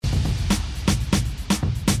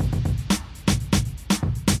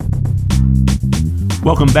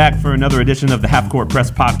Welcome back for another edition of the Half Court Press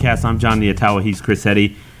Podcast. I'm John Niatawa. He's Chris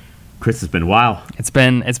Heddy. Chris, it's been a while. It's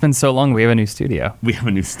been so long. We have a new studio.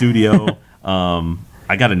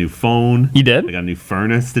 I got a new phone. You did? I got a new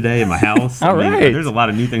furnace today in my house. All right. There's a lot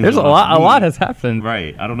of new things. There's a lot has happened.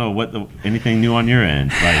 Right. I don't know anything new on your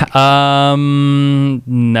end. Like,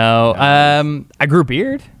 no. I grew a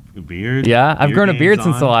beard. Beard? Yeah, I've grown a beard game's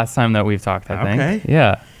since the on? last time that we've talked, I think. Okay.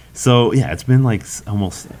 Yeah. So, yeah, it's been like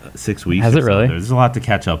almost 6 weeks. Has or it really? so. There's a lot to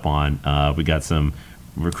catch up on. We got some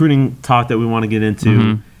recruiting talk that we want to get into,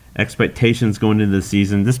 Mm-hmm. expectations going into the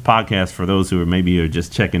season. This podcast, for those who are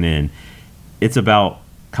just checking in, it's about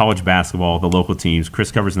college basketball, the local teams.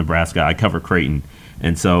 Chris covers Nebraska. I cover Creighton.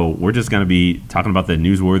 And so we're just going to be talking about the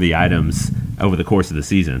newsworthy items over the course of the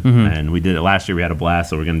season. Mm-hmm. And we did it last year. We had a blast,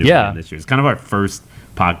 so we're going to do it again this year. It's kind of our first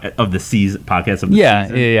podcast of the season,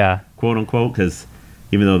 Yeah. quote unquote, because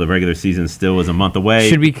even though the regular season still is a month away,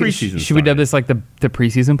 Should we preseason dub this like the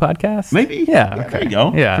preseason podcast? Maybe. Yeah. Okay. There you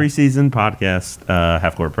go. Yeah. Preseason podcast,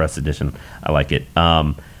 Half Court Press edition. I like it.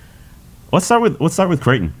 Let's start with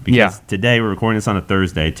Creighton, because today we're recording this on a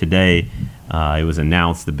Thursday. Today it was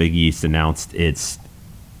announced, the Big East announced its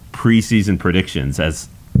preseason predictions as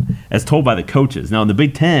told by the coaches. Now in the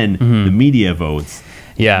Big Ten, the media votes.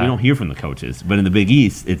 Yeah. We don't hear from the coaches, but in the Big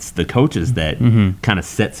East, it's the coaches that kind of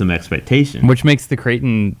set some expectation. Which makes the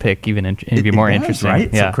Creighton pick even more interesting.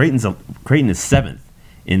 Right? Yeah. So Creighton is 7th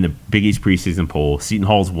in the Big East preseason poll. Seton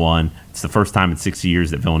Hall's won. It's the first time in 6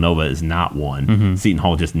 years that Villanova is not won. Seton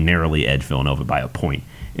Hall just narrowly edged Villanova by a point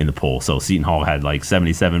in the poll. So Seton Hall had like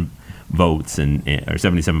 77 votes or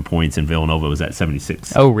 77 points, and Villanova was at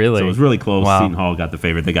 76. Oh, really? So it was really close. Wow. Seton Hall got the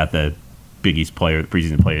favorite. They got the Big East player, the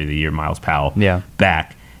preseason player of the year, Miles Powell,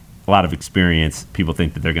 back. A lot of experience. People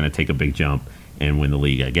think that they're going to take a big jump and win the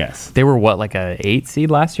league, I guess. They were what, like a 8 seed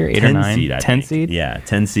last year? 8 or 9? Seed, 10 seed? Yeah,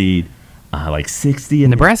 10 seed. Like 60th.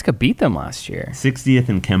 Nebraska beat them last year. 60th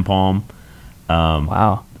in KenPom.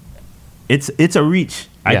 Wow. It's a reach,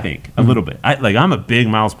 I think, a little bit. I'm a big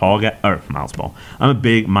Miles Powell guy. I'm a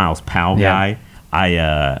big Miles Powell guy.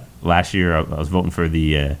 Last year I was voting for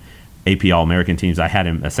the AP All-American teams. I had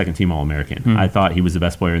him a second team All-American. I thought he was the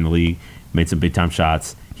best player in the league. Made some big time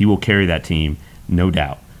shots. He will carry that team, no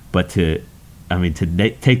doubt. But to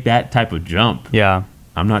take that type of jump,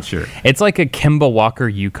 I'm not sure. It's like a Kemba Walker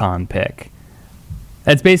UConn pick.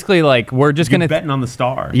 It's basically like we're just going to betting on the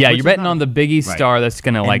star. Yeah, you're betting on the Big East star that's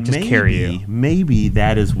going to just carry you. Maybe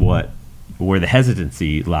that is where the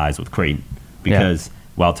hesitancy lies with Creighton, because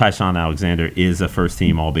while Tyshawn Alexander is a first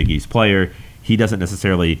team All Big East player, he doesn't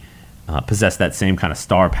necessarily possess that same kind of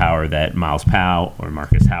star power that Miles Powell or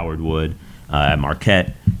Marcus Howard would at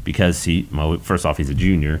Marquette, because first off, he's a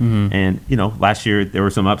junior, and last year there were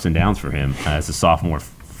some ups and downs for him as a sophomore,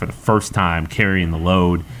 for the first time carrying the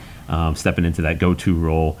load, stepping into that go-to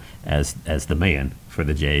role as the man for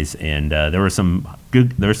the Jays, and there were some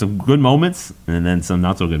good moments, and then some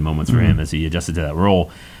not so good moments for him as he adjusted to that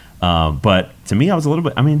role. But to me, I was a little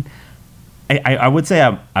bit. I would say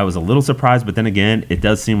I was a little surprised, but then again, it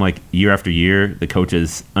does seem like year after year the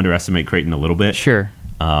coaches underestimate Creighton a little bit. Sure.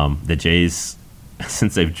 The Jays,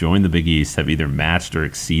 since they've joined the Big East, have either matched or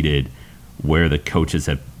exceeded where the coaches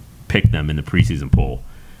have picked them in the preseason poll.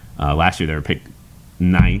 Last year they were picked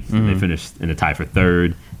 9th, and they finished in a tie for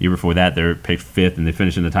 3rd. The year before that they were picked 5th, and they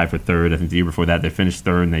finished in the tie for 3rd. I think the year before that they finished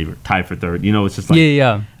 3rd, and they were tied for 3rd. It's just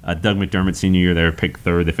like Doug McDermott senior year they were picked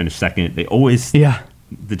 3rd, they finished 2nd. They always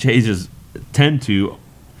the Jays just tend to.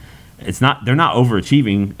 They're not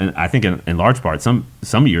overachieving, and I think in large part, some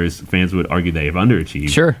years fans would argue they have underachieved.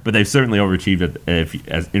 Sure, but they've certainly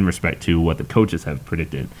overachieved in respect to what the coaches have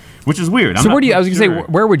predicted, which is weird. So I was going to say,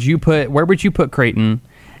 where would you put Creighton,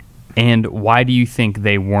 and why do you think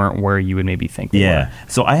they weren't where you would maybe think they were?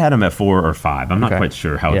 So I had them at 4 or 5. I'm not quite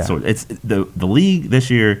sure how it's sorted. It's the league this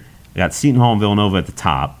year. I got Seton Hall and Villanova at the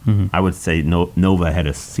top. I would say Nova ahead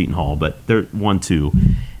of Seton Hall, but they're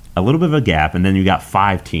 1-2. A little bit of a gap, and then you got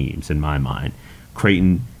 5 teams in my mind: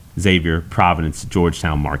 Creighton, Xavier, Providence,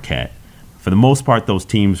 Georgetown, Marquette. For the most part, those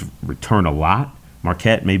teams return a lot.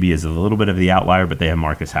 Marquette maybe is a little bit of the outlier, but they have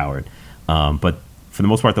Marcus Howard. But for the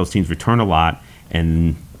most part, those teams return a lot,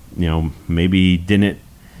 and maybe didn't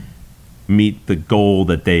meet the end goal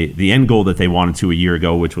that they wanted to a year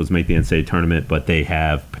ago, which was make the NCAA tournament, but they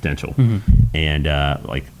have potential. And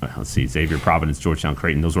let's see, Xavier, Providence, Georgetown,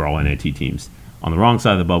 Creighton, those were all NIT teams. On the wrong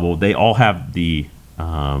side of the bubble, they all have it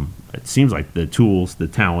seems like the tools, the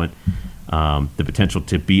talent, the potential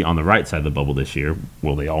to be on the right side of the bubble this year.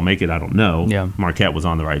 Will they all make it? I don't know. Yeah. Marquette was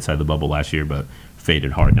on the right side of the bubble last year, but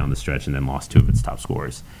faded hard down the stretch and then lost 2 of its top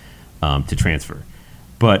scorers to transfer.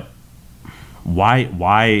 But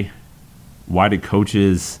why why did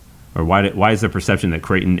coaches, or why is the perception that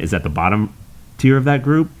Creighton is at the bottom tier of that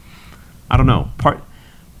group? I don't know.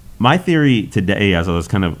 My theory today, as I was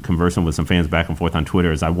kind of conversing with some fans back and forth on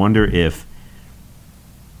Twitter, is I wonder if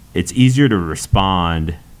it's easier to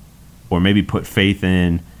respond or maybe put faith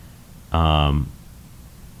in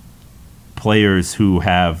players who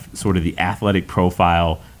have sort of the athletic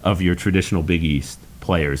profile of your traditional Big East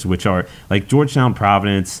players, which are like Georgetown,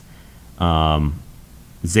 Providence,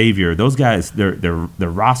 Xavier. Those guys, their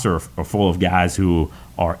roster are full of guys who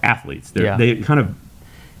are athletes.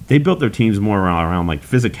 They built their teams more around like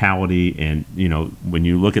physicality, and when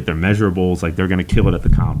you look at their measurables, like they're going to kill it at the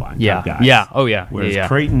combine. Yeah, guys. yeah, oh yeah. Whereas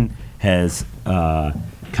Creighton has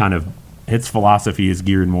kind of its philosophy is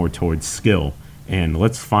geared more towards skill, and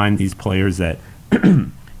let's find these players that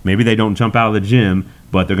maybe they don't jump out of the gym,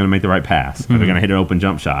 but they're going to make the right pass, or they're going to hit an open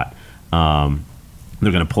jump shot.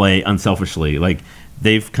 They're going to play unselfishly. Like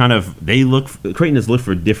Creighton has looked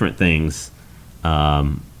for different things.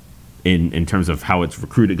 In terms of how it's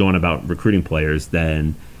going about recruiting players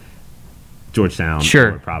than Georgetown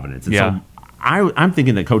or Providence. And so I'm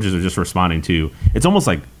thinking that coaches are just responding to, it's almost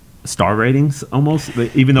like star ratings almost,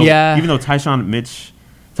 even though Tyson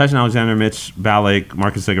Alexander, Mitch Balak,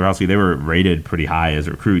 Marcus Zagorowski, they were rated pretty high as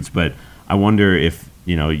recruits, but I wonder if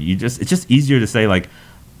it's just easier to say like,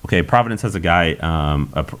 okay, Providence has a guy,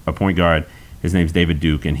 a point guard, his name's David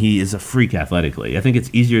Duke, and he is a freak athletically. I think it's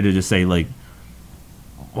easier to just say like,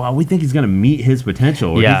 well, we think he's going to meet his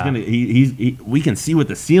potential. Or we can see what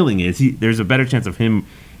the ceiling is. There's a better chance of him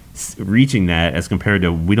reaching that as compared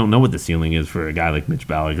to we don't know what the ceiling is for a guy like Mitch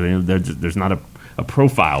Balak. There's not a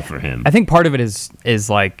profile for him. I think part of it is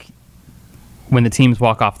like when the teams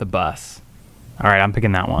walk off the bus. All right, I'm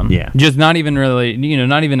picking that one. Yeah. Just not even really,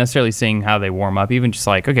 not even necessarily seeing how they warm up. Even just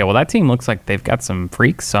like, okay, well, that team looks like they've got some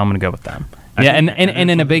freaks, so I'm going to go with them. And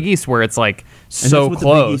in a Big East where it's like so that's what close.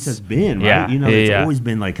 The Big East has been, right? It's always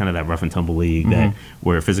been like kind of that rough and tumble league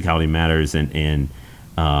where physicality matters, and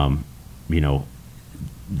the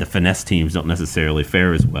finesse teams don't necessarily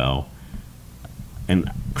fare as well. And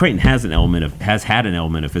Creighton has had an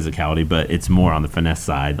element of physicality, but it's more on the finesse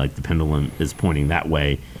side. Like the pendulum is pointing that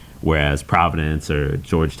way, whereas Providence or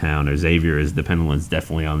Georgetown or Xavier the pendulum is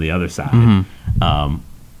definitely on the other side.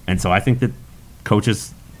 And so I think that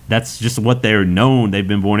coaches, that's just what they're known. They've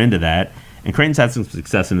been born into that. And Creighton's had some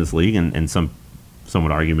success in this league, and some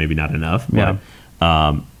would argue maybe not enough. But,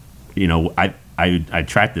 I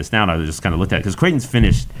tracked this down. I just kind of looked at it because Creighton's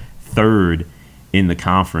finished third in the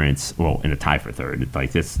conference, well, in a tie for third.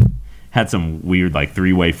 Like this had some weird like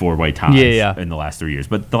 3-way, 4-way ties in the last 3 years.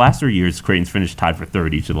 But the last 3 years, Creighton's finished tied for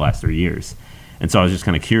third each of the last 3 years. And so I was just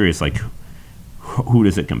kind of curious, like, who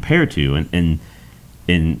does it compare to? And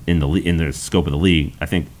in the scope of the league, I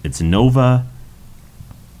think it's Nova,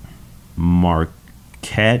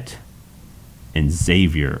 Marquette, and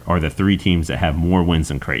Xavier are the three teams that have more wins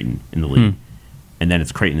than Creighton in the league. And then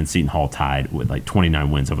it's Creighton and Seton Hall tied with like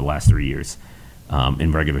 29 wins over the last 3 years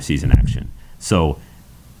in regular season action. So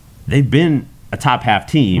they've been a top half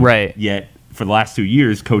team, right? Yet for the last 2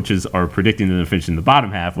 years, coaches are predicting them to finish in the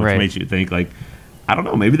bottom half, which makes you think like, I don't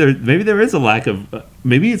know. Maybe there is a lack of.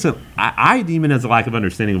 Maybe it's I deem it as a lack of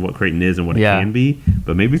understanding of what Creighton is and what it can be.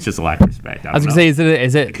 But maybe it's just a lack of respect. I was gonna say,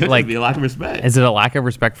 is it could like be a lack of respect? Is it a lack of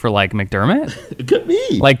respect for like McDermott? It could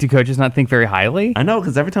be. Like, do coaches not think very highly? I know,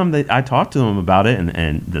 because every time I talk to them about it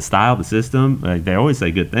and the style, the system, like they always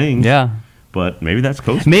say good things. Yeah. But maybe that's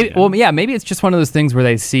coaching. Maybe it's just one of those things where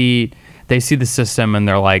they see the system and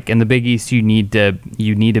they're like, in the Big East, you need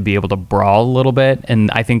to be able to brawl a little bit.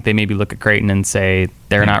 And I think they maybe look at Creighton and say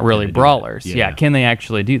they're not really brawlers. Yeah. Can they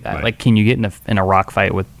actually do that? Right. Like, can you get in a rock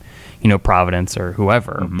fight with, Providence or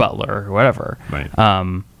whoever, Butler or whatever? Right.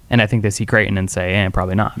 And I think they see Creighton and say,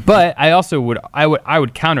 probably not. But I also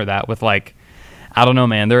would counter that with like, I don't know,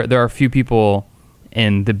 man. There are a few people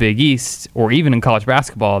in the Big East or even in college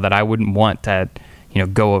basketball that I wouldn't want to,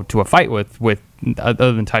 go to a fight with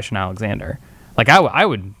other than Tyson Alexander. Like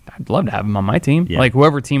I'd love to have him on my team. Yeah. Like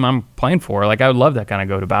whoever team I'm playing for, like I would love to kind of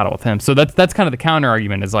go to battle with him. So that's kind of the counter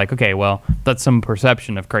argument is like, okay, well, that's some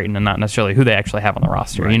perception of Creighton and not necessarily who they actually have on the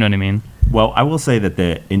roster. Right. You know what I mean? Well, I will say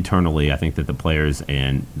that internally, I think that the players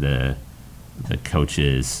and the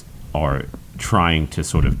coaches are trying to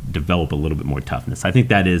sort of develop a little bit more toughness. I think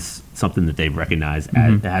that is something that they've recognized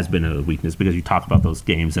as has been a weakness, because you talk about those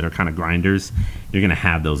games that are kind of grinders. You're going to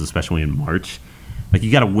have those, especially in March. Like,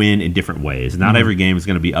 you got to win in different ways. Not every game is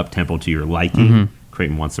going to be up-tempo to your liking.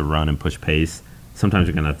 Creighton wants to run and push pace. Sometimes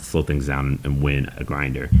you're going to have to slow things down and win a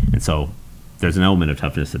grinder. And so there's an element of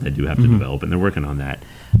toughness that they do have to develop, and they're working on that.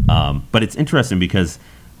 But it's interesting because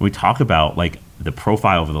when we talk about, like, the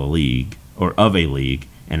profile of the league or of a league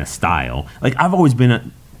and a style. Like, I've always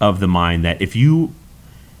been of the mind that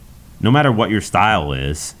no matter what your style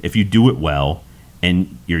is, if you do it well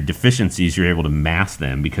and your deficiencies, you're able to mask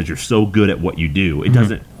them because you're so good at what you do. It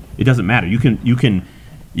doesn't matter. You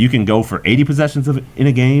can go for 80 possessions in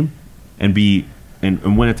a game and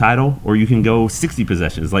win a title, or you can go 60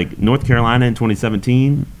 possessions. Like North Carolina in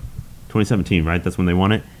 2017, right? That's when they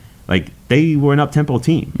won it. Like, they were an up-tempo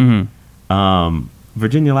team.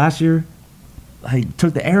 Virginia last year, like,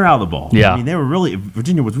 took the air out of the ball. Yeah. I mean,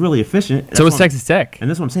 Virginia was really efficient. So was Texas Tech. And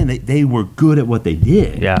that's what I'm saying. They were good at what they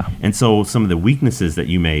did. Yeah. And so some of the weaknesses that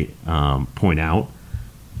you may point out,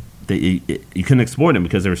 you couldn't exploit them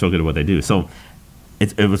because they were so good at what they do. So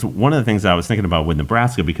it was one of the things that I was thinking about with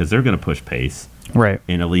Nebraska, because they're going to push pace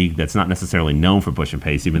in a league that's not necessarily known for pushing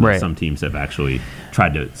pace, even though some teams have actually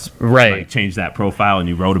tried to change that profile, and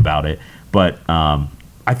you wrote about it. But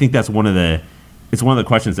I think that's one of the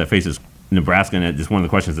questions that faces Nebraska, and it's one of the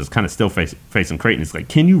questions that's kind of still facing Creighton. It's like,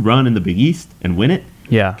 can you run in the Big East and win it?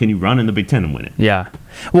 Yeah. Can you run in the Big Ten and win it? Yeah.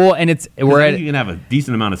 Well, and you can have a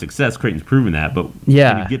decent amount of success. Creighton's proven that, but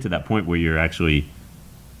can you get to that point where you're actually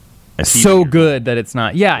so good that it's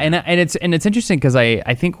not? Yeah, and it's interesting because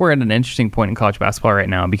I think we're at an interesting point in college basketball right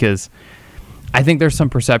now, because I think there's some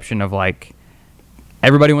perception of, like,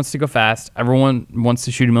 everybody wants to go fast, everyone wants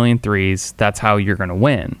to shoot a million threes. That's how you're going to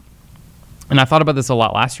win. And I thought about this a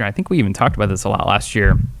lot last year. I think we even talked about this a lot last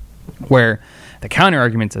year, where the counter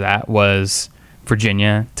argument to that was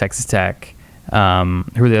Virginia, Texas Tech, Auburn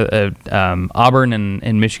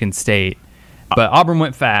and Michigan State. But Auburn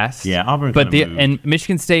went fast. Yeah, Auburn. And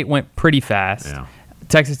Michigan State went pretty fast. Yeah.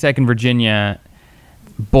 Texas Tech and Virginia,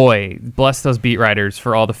 boy, bless those beat writers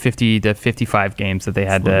for all the 50 to 55 games that they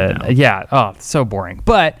had to. Yeah. Oh, so boring.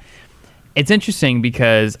 But it's interesting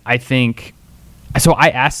because I think. So I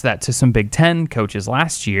asked that to some Big Ten coaches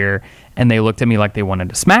last year, and they looked at me like they wanted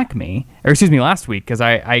to smack me. Or excuse me, last week, because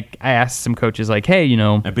I asked some coaches, like, hey,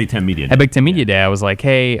 at Big Ten Media Day, I was like,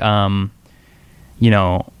 hey, Fred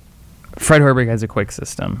Hoiberg has a quick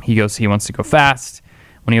system. He wants to go fast.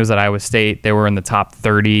 When he was at Iowa State, they were in the top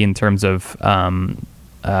 30 in terms of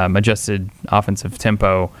adjusted offensive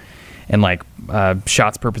tempo and like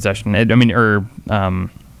shots per possession.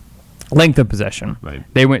 Length of possession. Right.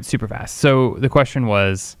 They went super fast. So the question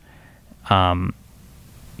was, can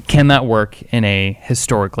that work in a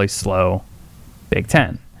historically slow Big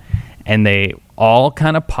Ten? And they all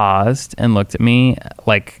kind of paused and looked at me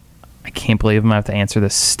like, I can't believe I'm going to have to answer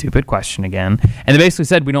this stupid question again. And they basically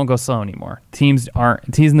said, we don't go slow anymore. Teams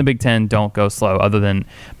in the Big Ten don't go slow, other than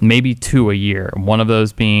maybe 2 a year. One of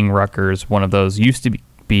those being Rutgers. One of those used to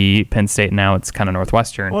be Penn State. Now it's kind of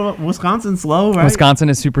Northwestern. Well, Wisconsin's slow, right? Wisconsin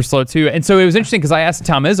is super slow too. And so it was interesting because I asked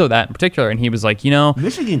Tom Izzo that in particular, and he was like,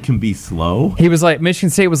 Michigan can be slow. He was like, Michigan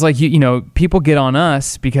State was like, people get on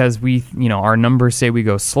us because we, our numbers say we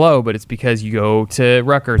go slow, but it's because you go to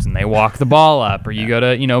Rutgers and they walk the ball up, or you go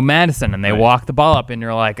to, Madison and they walk the ball up, and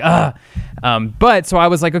you're like, but so I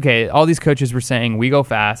was like, okay, all these coaches were saying we go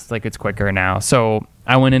fast, like it's quicker now. So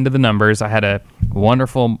I went into the numbers. I had a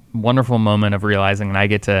wonderful, wonderful moment of realizing that I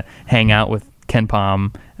get to hang out with Ken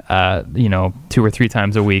Pom, 2 or 3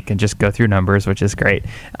 times a week and just go through numbers, which is great.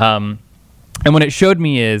 And what it showed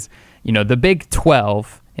me is, the Big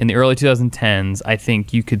 12 in the early 2010s, I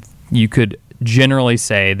think you could generally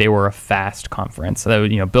say they were a fast conference. So,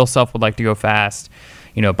 Bill Self would like to go fast.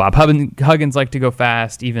 Bob Huggins liked to go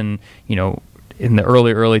fast. Even, in the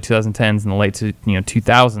early 2010s and the late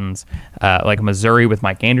 2000s, like Missouri with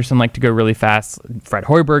Mike Anderson liked to go really fast, Fred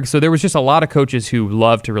Hoiberg. So there was just a lot of coaches who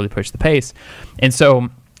loved to really push the pace. And so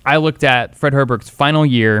I looked at Fred Hoiberg's final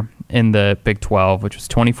year in the Big 12, which was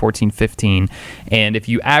 2014-15. And if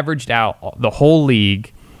you averaged out the whole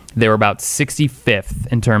league, they were about 65th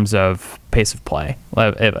in terms of pace of play.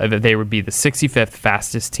 They would be the 65th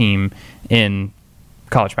fastest team in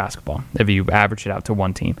college basketball if you average it out to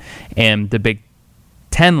one team. And the Big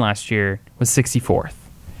 10 last year was 64th.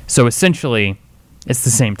 So essentially, it's the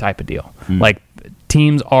same type of deal. Like,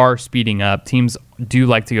 teams are speeding up. Teams do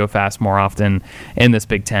like to go fast more often in this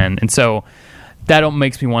Big 10. And so that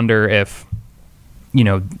makes me wonder if,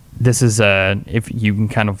 this is if you can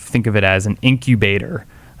kind of think of it as an incubator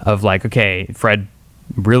of like, okay, Fred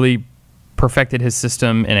really perfected his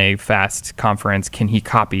system in a fast conference. Can he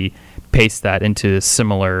paste that into a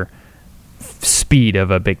similar speed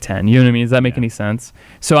of a Big Ten? You know what I mean? Does that make any sense?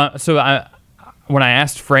 So when I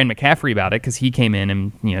asked Fran McCaffrey about it, because he came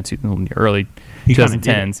in the early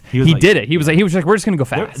 2010s, he did it. He was like, we're just going to go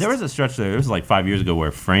fast. There was a stretch there. It was like 5 years ago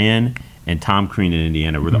where Fran and Tom Crean in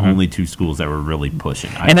Indiana were the only two schools that were really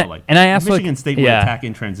pushing. I asked Michigan State would attack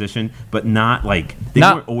in transition, but not like they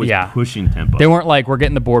weren't always pushing tempo. They weren't like, we're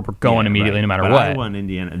getting the board, we're going immediately no matter what. Iowa and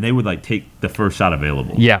Indiana, and they would like take the first shot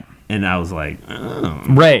available. Yeah. And I was like,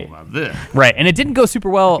 right. About this. Right. And it didn't go super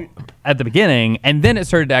well at the beginning, and then it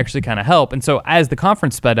started to actually kind of help. And so as the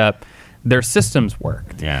conference sped up, their systems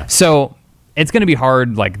worked. Yeah. So it's going to be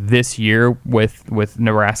hard like this year with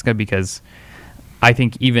Nebraska, because I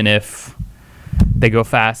think even if they go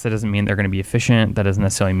fast, that doesn't mean they're going to be efficient. That doesn't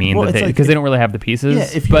necessarily mean that because they don't really have the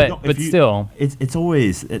pieces. Yeah, but still, it's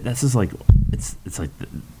always this is like it's like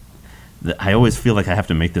I always feel like I have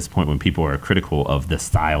to make this point when people are critical of the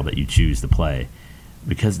style that you choose to play,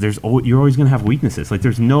 because you're always going to have weaknesses. Like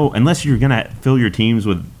there's no, unless you're going to fill your teams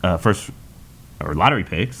with first or lottery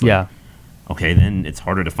picks. Like, okay, then it's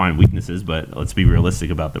harder to find weaknesses. But let's be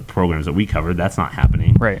realistic about the programs that we covered. That's not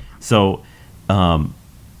happening. Right. So.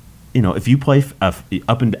 If you play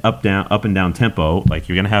up and down tempo, like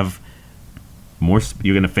you're gonna have more.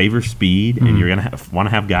 You're gonna favor speed, and you're gonna want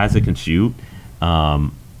to have guys that can shoot.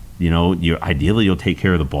 Ideally you'll take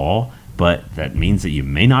care of the ball, but that means that you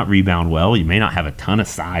may not rebound well. You may not have a ton of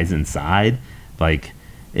size inside. Like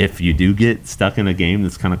if you do get stuck in a game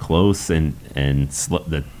that's kind of close and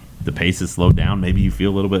the pace is slowed down, maybe you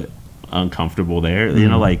feel a little bit uncomfortable there.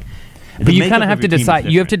 But you kind of have to decide.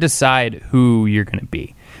 You have to decide who you're going to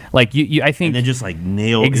be. Like I think, and then just like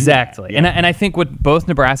nail exactly. Yeah. And I think with both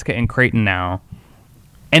Nebraska and Creighton now,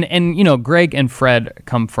 and Greg and Fred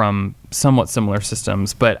come from somewhat similar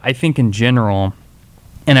systems, but I think in general,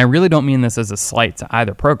 and I really don't mean this as a slight to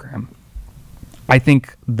either program, I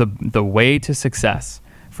think the way to success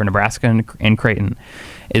for Nebraska and Creighton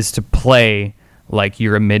is to play like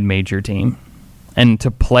you're a mid-major team, and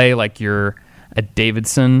to play like you're a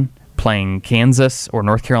Davidson playing Kansas or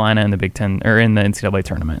North Carolina in the Big Ten or in the NCAA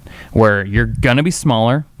tournament, where you're going to be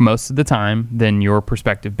smaller most of the time than your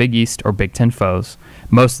prospective Big East or Big Ten foes.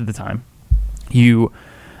 Most of the time, you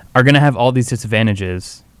are going to have all these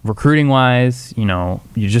disadvantages recruiting wise. You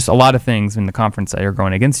just a lot of things in the conference that are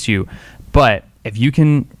going against you. But if you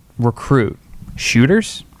can recruit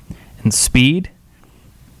shooters and speed,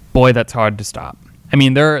 boy, that's hard to stop.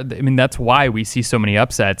 That's why we see so many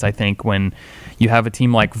upsets, I think, when you have a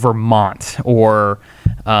team like Vermont or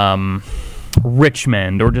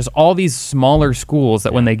Richmond or just all these smaller schools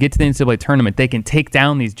that when they get to the NCAA tournament, they can take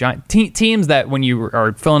down these giant teams that when you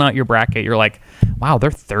are filling out your bracket, you're like, wow, they're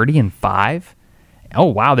 30-5. Oh,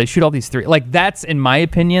 wow, they shoot all these three. Like, that's, in my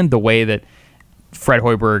opinion, the way that Fred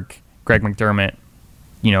Hoiberg, Greg McDermott,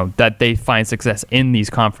 that they find success in these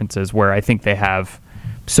conferences where I think they have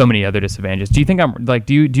so many other disadvantages. Do you think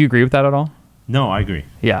do you agree with that at all? No, I agree.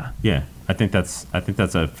 Yeah. Yeah. I think that's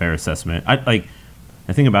a fair assessment.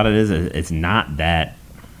 The thing about it is it's not that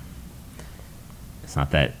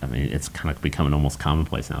it's kind of becoming almost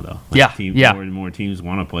commonplace now though. More and more teams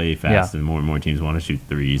want to play fast and more teams want to shoot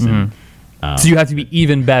threes. Mm-hmm. And so you have to be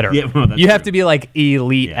even better. Yeah, well, you have to be like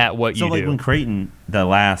elite at what you do. So like when Creighton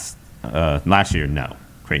last year, no,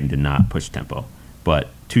 Creighton did not push tempo, but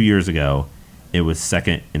 2 years ago it was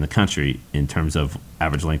second in the country in terms of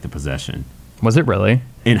average length of possession. Was it really?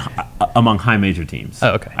 Among high major teams.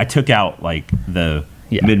 Oh, okay. I took out like the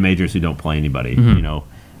mid majors who don't play anybody.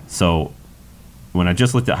 So when I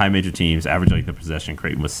just looked at high major teams, average length of possession,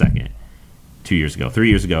 Creighton was second 2 years ago. 3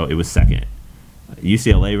 years ago, it was second.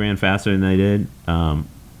 UCLA ran faster than they did,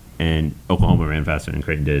 and Oklahoma ran faster than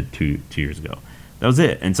Creighton did two years ago. That was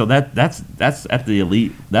it. And so that's at the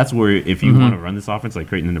elite. That's where if you want to run this offense like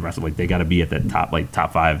Creighton and Nebraska, like they got to be at the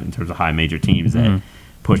top five in terms of high major teams that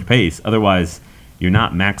push pace. Otherwise, you're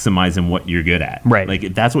not maximizing what you're good at. Right. Like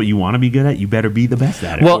if that's what you want to be good at, you better be the best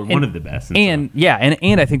at it. Or one of the best. And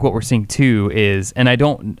I think what we're seeing too is,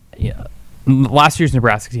 last year's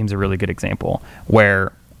Nebraska team is a really good example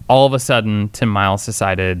where all of a sudden Tim Miles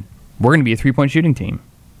decided we're going to be a 3-point shooting team.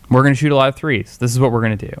 We're going to shoot a lot of threes. This is what we're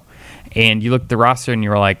going to do. And you look at the roster and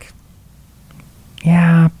you're like,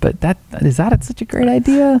 yeah, but is that such a great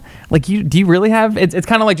idea? Like, do you really have? It's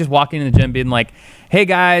kind of like just walking in the gym, being like, hey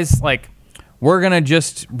guys, like we're gonna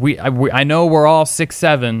I know we're all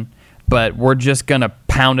 6'7", but we're just gonna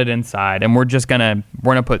pound it inside, and we're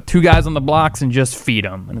gonna put two guys on the blocks and just feed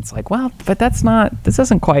them. And it's like, well, but this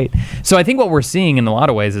doesn't quite. So I think what we're seeing in a lot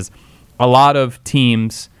of ways is a lot of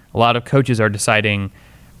teams, a lot of coaches are deciding,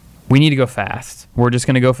 we need to go fast. We're just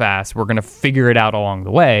going to go fast. We're going to figure it out along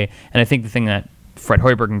the way. And I think the thing that Fred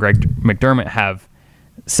Hoiberg and Greg McDermott have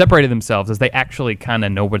separated themselves is they actually kind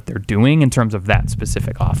of know what they're doing in terms of that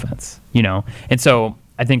specific offense, you know? And so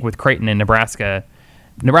I think with Creighton and Nebraska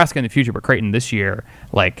in the future, but Creighton this year,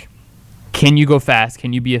 like, can you go fast?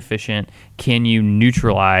 Can you be efficient? Can you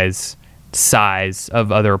neutralize size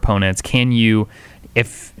of other opponents? Can you,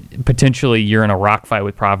 if potentially you're in a rock fight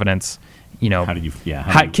with Providence, you know,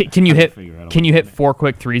 can you hit 4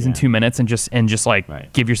 quick threes in 2 minutes and just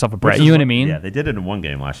like give yourself a break? You know what I mean? Yeah, they did it in one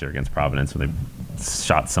game last year against Providence when they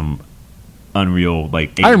shot some unreal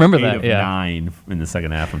like 8 of 9 in the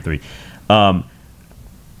second half from 3.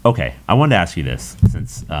 Okay, I wanted to ask you this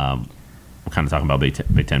since we're kind of talking about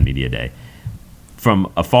Big Ten Media Day.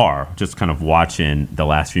 From afar, just kind of watching the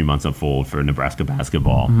last few months unfold for Nebraska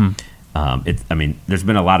basketball, there's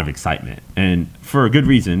been a lot of excitement, and for a good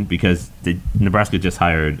reason, because Nebraska just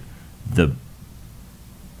hired the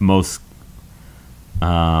most,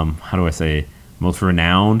 most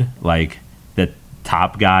renowned, like the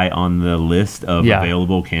top guy on the list of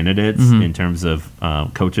available candidates in terms of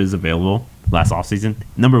coaches available last offseason.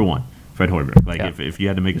 Number 1, Fred Hoiberg. Like if you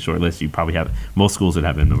had to make a short list, you probably have most schools would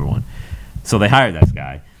have him number 1. So they hired that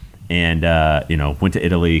guy, and went to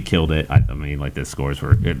Italy, killed it. I mean, like the scores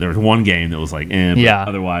were. There was one game that was like,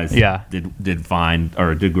 otherwise, did fine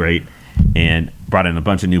or did great, and brought in a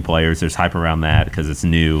bunch of new players. There's hype around that because it's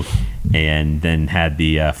new, and then had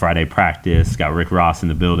the Friday practice. Got Rick Ross in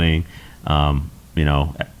the building. I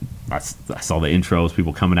saw the intros,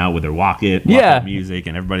 people coming out with their walk-up music,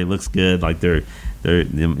 and everybody looks good, like their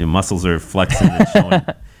muscles are flexing and showing.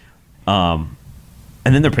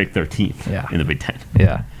 And then they're picked 13th in the Big Ten.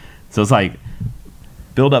 Yeah. So it's like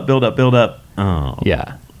build up. Oh.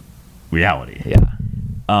 Yeah. Reality. Yeah.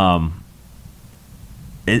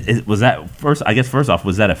 Was that first? I guess first off,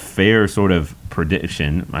 was that a fair sort of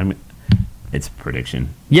prediction? I mean, it's a prediction.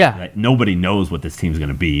 Yeah. Like, nobody knows what this team's going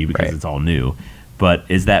to be because it's all new. But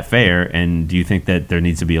is that fair? And do you think that there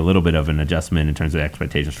needs to be a little bit of an adjustment in terms of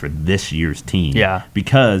expectations for this year's team? Yeah.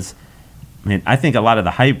 Because I think a lot of the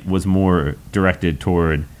hype was more directed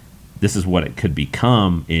toward this is what it could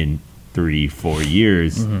become in 3-4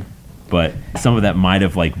 years. Mm-hmm. But some of that might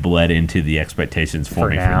have like bled into the expectations for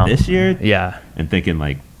this year. Yeah. And thinking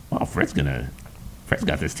like, well, Fred's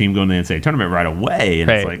got this team going in the NCAA tournament right away. And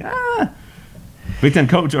it's like, Big Ten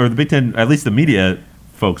coach or the Big Ten, at least the media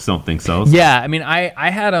folks don't think so. Yeah. I mean, I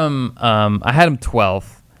had him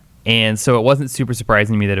 12th. And so it wasn't super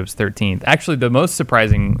surprising to me that it was 13th. Actually, the most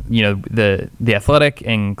surprising, the Athletic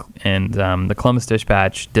and the Columbus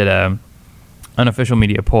Dispatch did a unofficial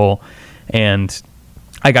media poll, and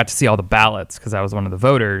I got to see all the ballots because I was one of the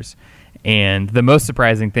voters. And the most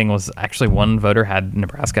surprising thing was actually one voter had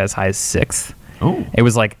Nebraska as high as 6th. Oh. It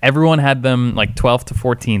was like everyone had them like 12th to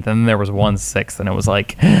 14th, and then there was one 6th, and it was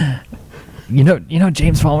like,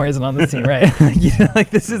 James Palmer isn't on this team, right?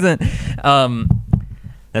 This isn't.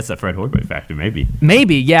 That's the Fred Hoiberg factor, maybe.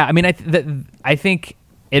 Maybe, yeah. I mean, I think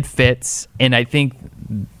it fits, and I think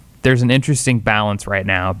there's an interesting balance right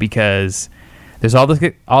now because there's all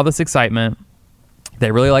this excitement.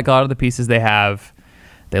 They really like a lot of the pieces they have.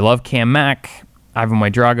 They love Cam Mack. Ivan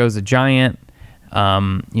Wiedrago's a giant.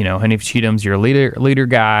 Hanif Cheatham's your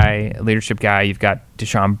leadership guy. You've got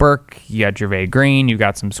Deshaun Burke. You got Gervais Green. You've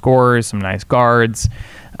got some scorers, some nice guards.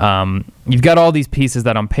 You've got all these pieces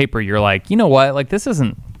that on paper you're like, you know what? Like this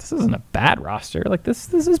isn't a bad roster. Like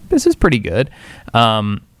this is pretty good.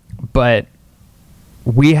 But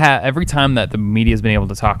we have every time that the media has been able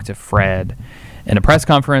to talk to Fred in a press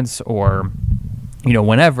conference or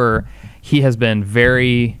whenever, he has been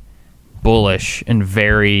very bullish and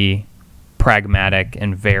very pragmatic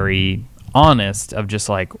and very honest of just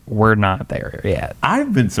like, we're not there yet.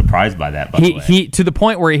 I've been surprised by that, by the way. He to the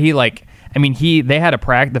point where they had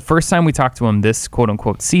the first time we talked to him this quote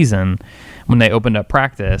unquote season when they opened up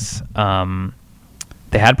practice,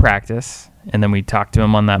 they had practice, and then we talked to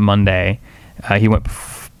him on that Monday. He went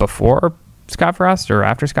before Scott Frost or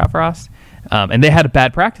after Scott Frost. And they had a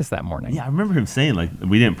bad practice that morning. Yeah, I remember him saying, like,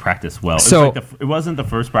 we didn't practice well. It wasn't the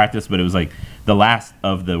first practice, but it was, like, the last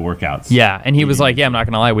of the workouts. Yeah, and he was like, I'm not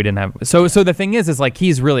going to lie, we didn't have... So the thing is like,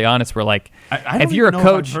 he's really honest. We're like, if you're a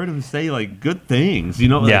coach... I've heard him say, like, good things,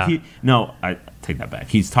 I take that back.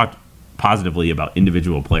 He's talked positively about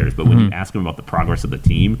individual players, but when you ask him about the progress of the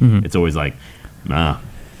team, it's always like, nah.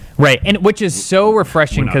 Right, and which is so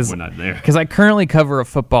refreshing because I currently cover a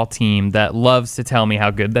football team that loves to tell me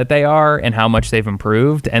how good that they are and how much they've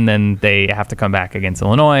improved, and then they have to come back against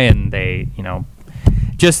Illinois, and they,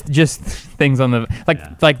 just things on the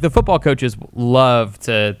like the football coaches love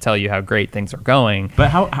to tell you how great things are going.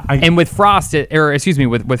 But and with Frost,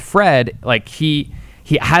 with Fred, like he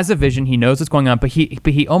has a vision. He knows what's going on, but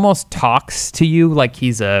he almost talks to you like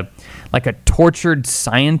he's a tortured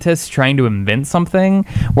scientist trying to invent something,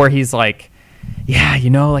 where he's like, yeah,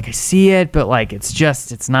 like I see it, but like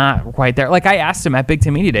it's not quite there. Like I asked him at Big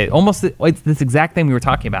Ten Media Day, almost this exact thing we were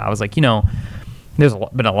talking about. I was like, there's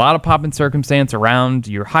been a lot of pomp and circumstance around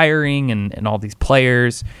your hiring and all these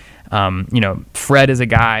players. Fred is a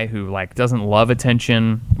guy who like doesn't love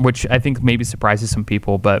attention, which I think maybe surprises some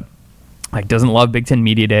people, but like doesn't love Big Ten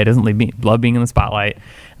Media Day, doesn't love being in the spotlight.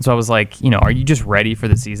 And so I was like, are you just ready for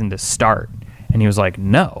the season to start? And he was like,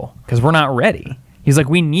 no, because we're not ready. He's like,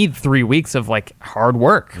 we need 3 weeks of like hard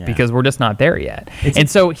work because we're just not there yet.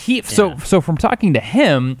 So from talking to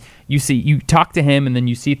him, you talk to him and then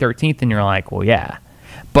you see 13th and you're like, well, yeah.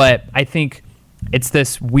 But I think it's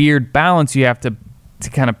this weird balance you have to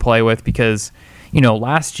kind of play with, because,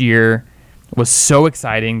 last year was so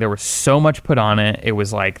exciting. There was so much put on it. It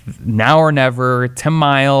was like now or never. Tim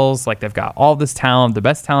Miles, like they've got all this talent, the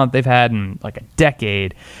best talent they've had in like a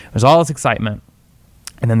decade. There's all this excitement,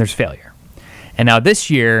 and then there's failure. And now this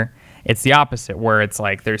year, it's the opposite, where it's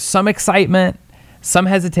like there's some excitement, some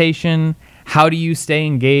hesitation. How do you stay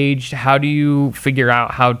engaged? How do you figure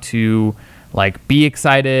out how to like be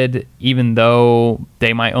excited even though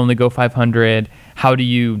they might only go 500? How do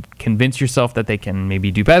you convince yourself that they can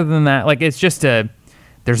maybe do better than that? Like, it's just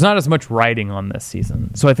there's not as much writing on this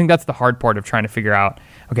season. So I think that's the hard part of trying to figure out,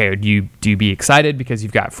 okay, do you be excited because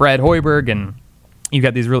you've got Fred Hoiberg and you've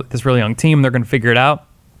got this really young team, they're going to figure it out?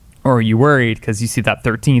 Or are you worried because you see that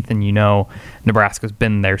 13th and Nebraska's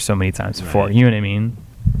been there so many times before? Right. You know what I mean?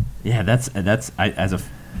 Yeah,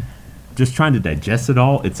 just trying to digest it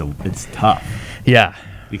all, it's tough. Yeah.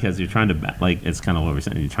 Because you're trying to, like, it's kind of what we're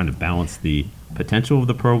saying, you're trying to balance the potential of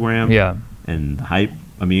the program and the hype.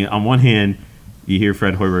 I mean, on one hand, you hear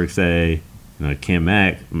Fred Hoiberg say, Cam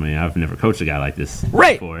Mack, I mean, I've never coached a guy like this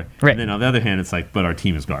before. Right. And then on the other hand, it's like, but our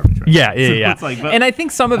team is garbage. Right? Yeah. It's like, and I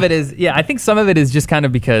think some of it is just kind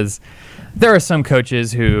of because there are some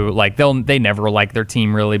coaches who like they never like their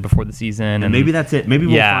team really before the season, and maybe that's it. Maybe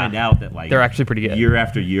we'll find out that like they're actually pretty good year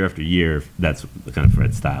after year after year. That's the kind of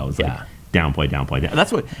Fred style. Is like downplay.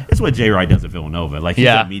 That's what Jay Wright does at Villanova. Like he's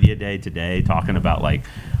at media day today talking about like,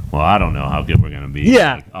 well, I don't know how good we're gonna be.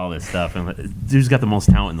 Yeah, like, all this stuff. And like, dude's got the most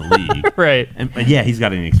talent in the league. Right. And he's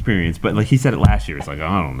got an experience, but like he said it last year, it's like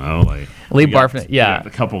I don't know, like Lee Barfin. A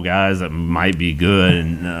couple guys that might be good,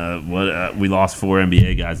 and we lost 4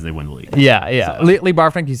 NBA guys and they win the league. Yeah. So, Lee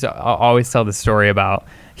Barfin used to always tell this story about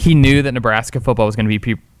he knew that Nebraska football was going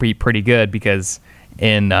to be pretty good because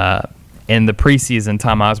in the preseason,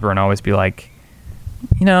 Tom Osborne always be like,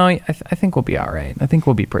 I think we'll be all right. I think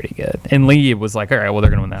we'll be pretty good. And Lee was like, all right, well, they're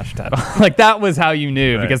going to win the national title. Like, that was how you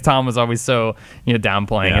knew because Tom was always so,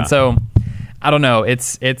 downplaying. Yeah. And so, I don't know.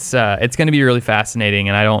 It's going to be really fascinating,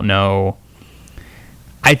 and I don't know.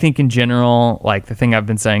 I think in general, like, the thing I've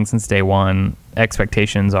been saying since day one,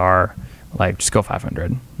 expectations are, like, just go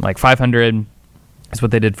 500. Like, 500 is what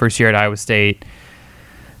they did first year at Iowa State.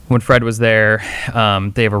 When Fred was there,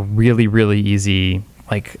 they have a really, really easy,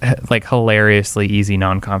 like hilariously easy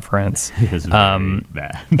non-conference. It's very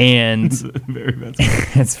bad. And it's very bad.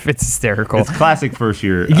 it's hysterical. It's classic first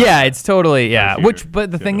year. It's totally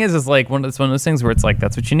But the thing is like it's one of those things where it's like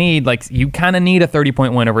that's what you need. Like you kind of need a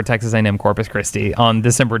 30-point win over Texas A&M Corpus Christi on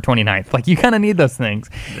December 29th. Like you kind of need those things.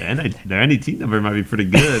 Their NET number might be pretty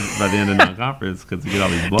good by the end of non-conference because you get all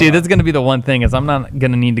these blowouts. Dude, that's going to be the one thing is I'm not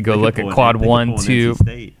going to need to go look at quad 1, 2.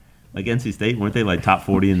 Like NC State, weren't they like top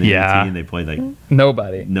 40 in the NET and they played like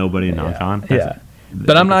nobody in non-con?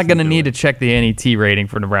 But I'm not going to need to check the NET rating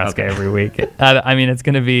for Nebraska every week. I mean, it's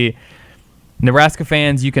going to be Nebraska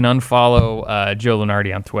fans. You can unfollow Joe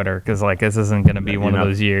Lunardi on Twitter because like this isn't going to be one of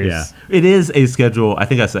those years. Yeah, it is a schedule. I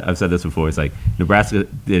think I've said this before. It's like Nebraska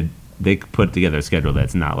they put together a schedule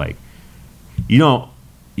that's not like you're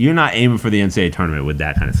not aiming for the NCAA tournament with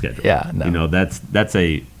that kind of schedule. Yeah, no. That's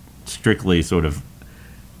a strictly sort of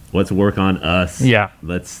let's work on us. Yeah.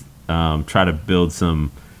 Let's try to build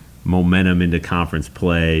some momentum into conference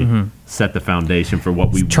play, set the foundation for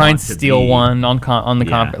what we try want and steal one on the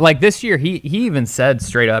conference. Like this year, he even said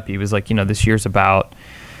straight up, he was like, this year's about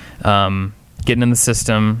getting in the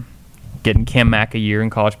system, getting Cam Mack a year in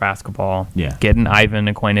college basketball, getting Ivan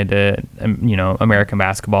acquainted to American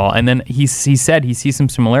basketball, and then he said he sees some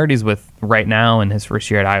similarities with right now in his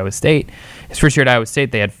first year at Iowa State. His first year at Iowa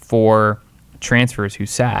State, they had 4 transfers who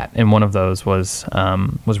sat, and one of those was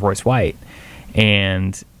Royce White,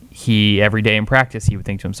 and he every day in practice he would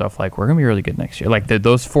think to himself like we're gonna be really good next year. Like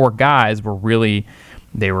those 4 guys were really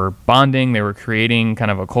they were bonding, they were creating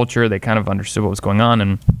kind of a culture, they kind of understood what was going on,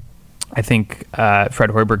 and I think Fred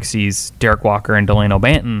Hoiberg sees Derek Walker and Delano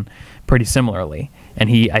Banton pretty similarly. And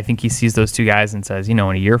I think he sees those two guys and says, in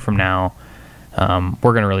a year from now,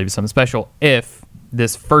 we're going to really do something special. If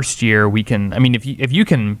this first year we can, if you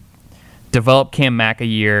can develop Cam Mack a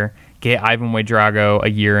year, get Ivan Ouedraogo a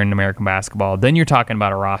year in American basketball, then you're talking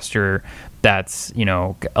about a roster that's,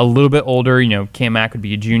 a little bit older. Cam Mack would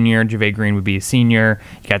be a junior, JaVale Green would be a senior.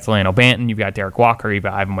 You got Delano Banton, you've got Derek Walker, you've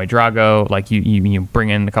got Ivan Ouedraogo. Like you bring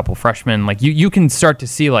in a couple of freshmen. Like you can start to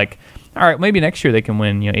see like, all right, maybe next year they can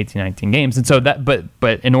win 18, 19 games. And so that,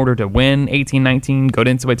 but in order to win 18, 19, go to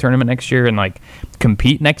NCAA tournament next year and like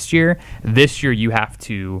compete next year, this year you have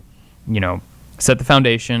to, set the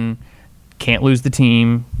foundation. Can't lose the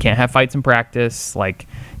team, can't have fights in practice, like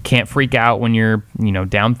can't freak out when you're,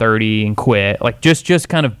 down 30 and quit. Like just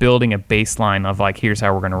kind of building a baseline of like, here's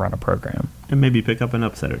how we're going to run a program. And maybe pick up an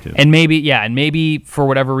upset or two. And maybe for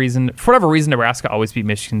whatever reason, Nebraska always beat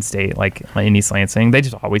Michigan State, like in East Lansing. They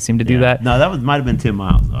just always seem to do that. No, that might have been Tim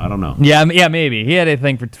Miles, though. I don't know. Yeah, maybe. He had a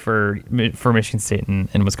thing for Michigan State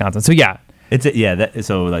and Wisconsin. So yeah.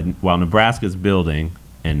 So like while Nebraska's building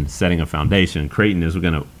and setting a foundation, Creighton is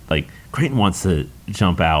going to Creighton wants to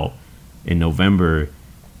jump out in November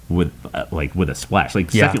with a splash.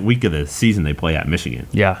 Second week of the season they play at Michigan.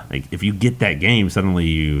 Yeah. Like if you get that game, suddenly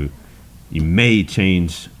you may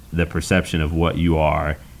change the perception of what you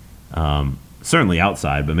are. Certainly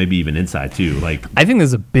outside, but maybe even inside too. I think this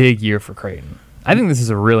is a big year for Creighton. I think this is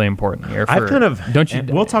a really important year.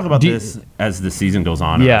 We'll talk about this as the season goes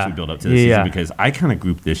on, as we build up to the season, because I kind of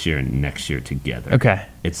group this year and next year together. Okay.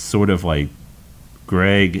 It's sort of like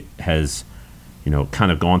Greg has,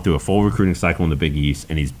 kind of gone through a full recruiting cycle in the Big East,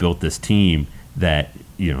 and he's built this team that,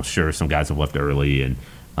 sure, some guys have left early and,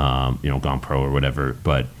 gone pro or whatever,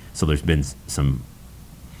 but so there's been some,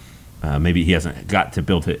 maybe he hasn't got to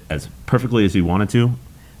build it as perfectly as he wanted to,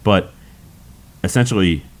 but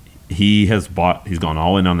essentially he's gone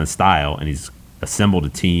all in on his style, and he's assembled a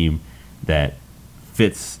team that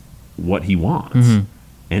fits what he wants. Mm-hmm.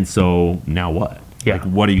 And so now what? Yeah.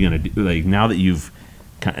 What are you going to do? Now that you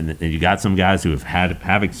got some guys who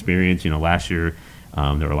have experience. Last year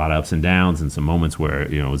there were a lot of ups and downs and some moments where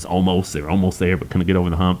they were almost there but couldn't get over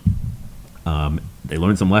the hump. They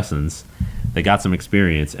learned some lessons. They got some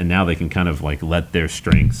experience, and now they can kind of let their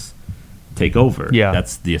strengths take over. Yeah,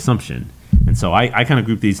 that's the assumption. And so I kind of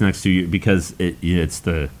group these next two because it's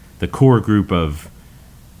the core group of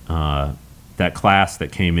that class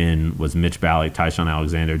that came in was Mitch Ballock, Tyshawn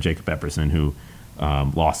Alexander, Jacob Epperson, who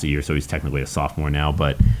lost a year, so he's technically a sophomore now.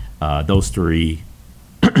 But those three,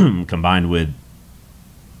 combined with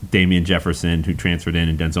Damian Jefferson, who transferred in,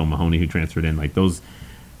 and Denzel Mahoney, who transferred in,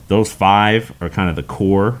 those five are kind of the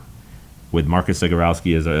core. With Marcus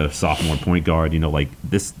Zagorowski as a sophomore point guard,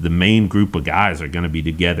 the main group of guys are going to be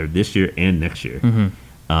together this year and next year.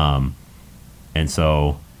 Mm-hmm. And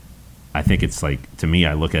so I think it's to me,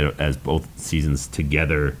 I look at it as both seasons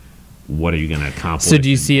together. What are you going to accomplish? So do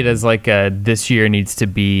you see it as this year needs to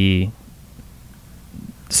be?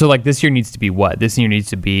 So this year needs to be what? This year needs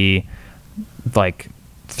to be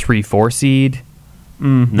 3-4 seed.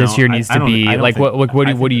 This year needs to be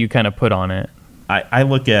what do you kind of put on it? I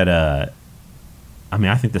look at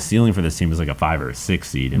I think the ceiling for this team is a 5 or a 6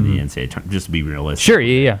 seed in the NCAA tournament, just to be realistic. Sure,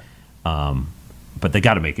 yeah. But they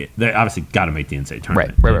got to make it. They obviously got to make the NCAA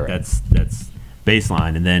tournament. Right. That's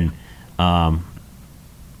baseline, and then,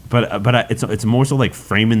 but it's more so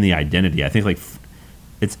framing the identity. I think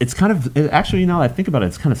it's kind of actually, now that I think about it,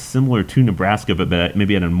 it's kind of similar to Nebraska, but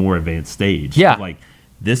maybe at a more advanced stage. Yeah.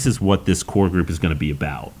 This is what this core group is going to be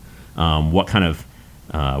about. What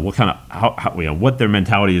their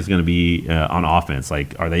mentality is going to be on offense.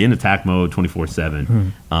 Are they in attack mode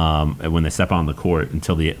 24/7 when they step on the court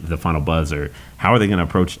until the final buzzer? How are they going to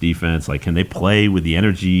approach defense? Can they play with the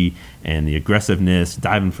energy and the aggressiveness,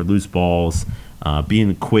 diving for loose balls,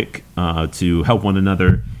 being quick to help one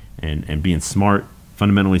another, and being smart,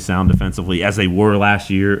 fundamentally sound defensively, as they were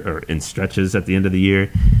last year or in stretches at the end of the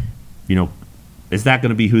year? Is that going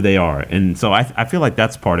to be who they are? And so I feel like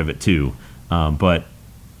that's part of it too. But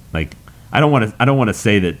I don't want to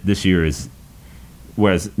say that this year is,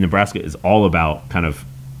 whereas Nebraska is all about kind of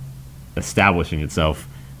establishing itself.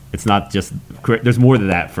 It's not just, there's more to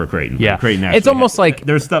that for Creighton. Yeah, Creighton it's almost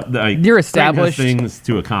there's stuff you're established, things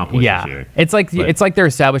to accomplish. Yeah, this year. It's like they're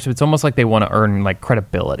established. It's almost like they want to earn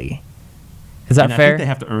credibility. Is that fair? I think they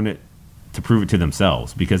have to earn it to prove it to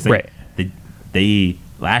themselves, because they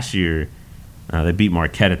last year they beat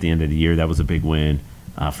Marquette at the end of the year. That was a big win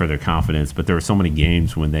for their confidence. But there were so many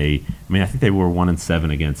games when I think they were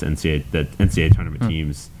 1-7 against the NCAA tournament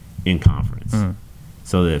teams in conference.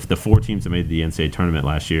 So if the 4 teams that made the NCAA tournament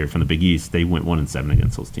last year from the Big East, they went 1-7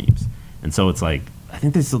 against those teams. And so it's like, I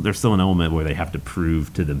think there's still an element where they have to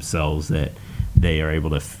prove to themselves that they are able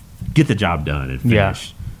to get the job done and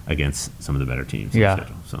finish against some of the better teams.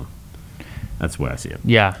 So that's where I see it.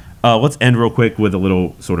 Yeah. Let's end real quick with a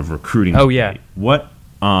little sort of recruiting. Oh, yeah. What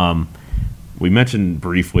we mentioned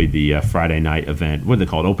briefly the Friday night event. What do they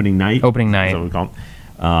call it? Opening night? Opening night. Is that what we call it?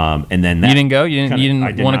 And then you didn't go? You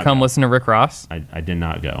didn't want to come listen to Rick Ross? I did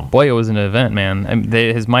not go. Boy, it was an event, man. I mean,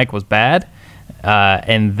 his mic was bad,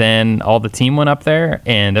 and then all the team went up there,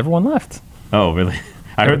 and everyone left. Oh, really?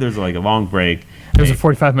 I heard there's like a long break. There was a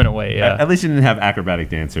 45-minute wait, yeah. At least you didn't have acrobatic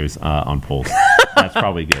dancers on Pulse. That's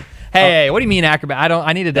probably good. Hey, what do you mean acrobatic?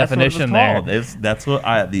 I need a definition there. That's what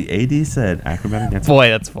the AD said, acrobatic dancers. Boy,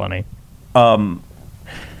 that's funny.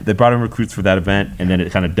 They brought in recruits for that event, and then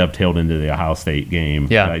it kind of dovetailed into the Ohio State game.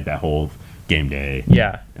 Yeah. Like that whole game day.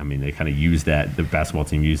 Yeah. I mean, they kind of used that. The basketball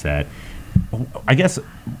team used that. I guess,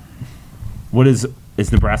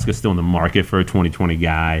 is Nebraska still in the market for a 2020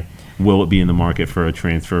 guy? Will it be in the market for a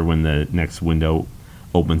transfer when the next window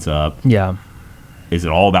opens up? Yeah. Is it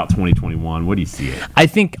all about 2021? What do you see it? I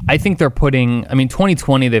think they're putting. I mean,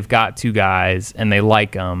 2020 they've got 2 guys and they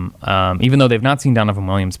like them, even though they've not seen Donovan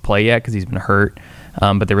Williams play yet because he's been hurt.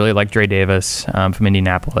 But they really like Dre Davis from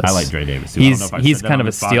Indianapolis. I like Dre Davis too. He's kind of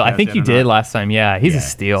a steal. I think you did last time. Yeah, he's a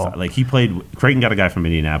steal. So, like he played. Creighton got a guy from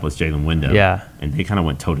Indianapolis, Jalen Wyndham. Yeah, and they kind of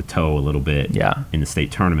went toe to toe a little bit. Yeah. In the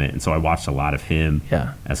state tournament, and so I watched a lot of him.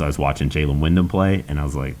 Yeah. As I was watching Jalen Wyndham play, and I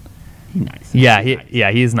was like, he's nice. Yeah,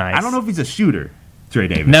 he's nice. I don't know if he's a shooter, Dre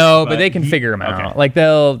Davis. No, but they can figure him out. Like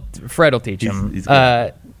Fred will teach him. He's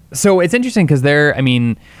so it's interesting because they're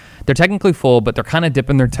technically full, but they're kind of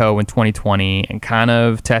dipping their toe in 2020 and kind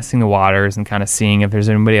of testing the waters and kind of seeing if there's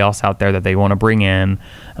anybody else out there that they want to bring in.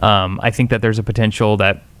 I think that there's a potential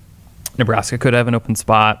that Nebraska could have an open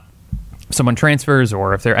spot. If someone transfers,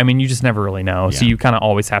 or if you just never really know. Yeah. So you kind of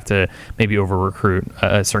always have to maybe over-recruit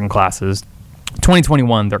certain classes.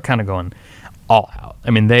 2021, they're kind of going all out.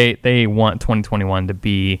 I mean, they want 2021 to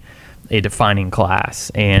be a defining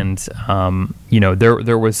class. And,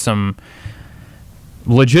 there was some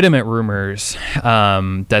legitimate rumors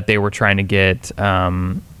that they were trying to get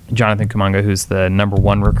Jonathan Kuminga, who's the number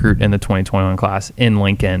 1 recruit in the 2021 class, in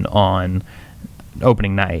Lincoln on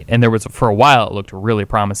opening night. And there was, for a while, it looked really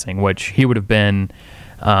promising, which he would have been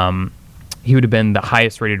the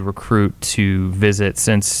highest rated recruit to visit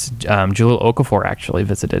since Jahlil Okafor actually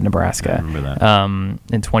visited Nebraska. I remember that.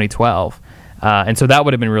 In 2012. And so that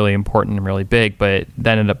would have been really important and really big, but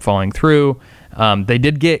that ended up falling through. They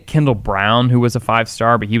did get Kendall Brown, who was a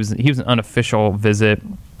 5-star, but he was an unofficial visit,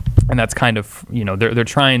 and that's kind of they're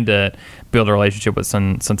trying to build a relationship with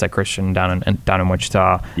Sunset Christian down in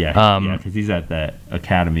Wichita. Yeah, because he's at that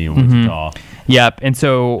academy in Wichita. Yep, and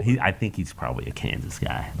so I think he's probably a Kansas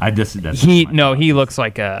guy. He looks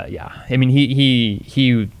like a I mean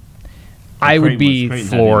he. I would be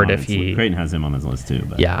floored if he. Creighton has him on his list too.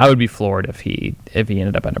 But. Yeah, I would be floored if he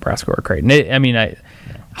ended up at Nebraska or Creighton.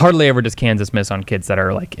 Hardly ever does Kansas miss on kids that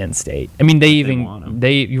are like in state. I mean,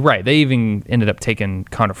 you're right. They even ended up taking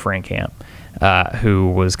Connor Frankamp, who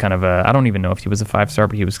was kind of I don't even know if he was a 5-star,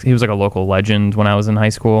 but he was like a local legend when I was in high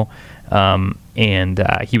school, and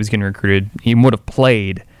he was getting recruited. He would have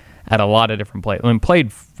played at a lot of different places. I mean,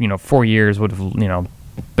 played 4 years, would have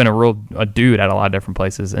been a dude at a lot of different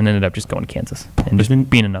places, and ended up just going to Kansas and just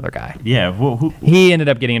being another guy. Yeah, he ended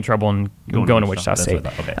up getting in trouble and going to Wichita State.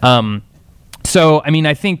 Okay. So, I mean,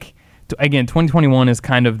 I think, again, 2021 is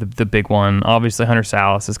kind of the big one. Obviously, Hunter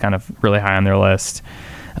Salas is kind of really high on their list.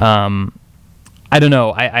 I don't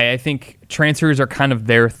know. I think transfers are kind of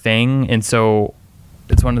their thing, and so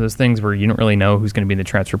it's one of those things where you don't really know who's going to be in the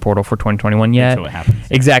transfer portal for 2021 yet. Until it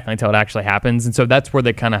happens. Exactly, until it actually happens. And so that's where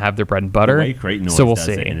they kind of have their bread and butter. The way Creighton so we'll does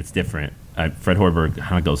see. It, and it's different. Fred Hoiberg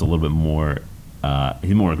kind of goes a little bit more,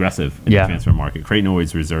 he's more aggressive in the transfer market. Creighton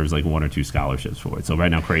always reserves like 1 or 2 scholarships for it. So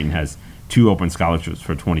right now Creighton has 2 open scholarships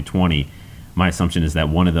for 2020. My assumption is that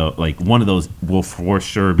one of those will for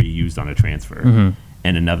sure be used on a transfer,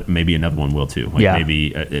 and maybe another one will too.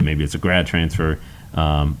 Maybe it's a grad transfer,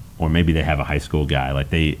 or maybe they have a high school guy. Like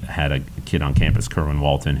they had a kid on campus, Kerwin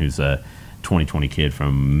Walton, who's a 2020 kid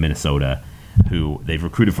from Minnesota, who they've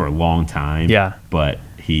recruited for a long time. Yeah, but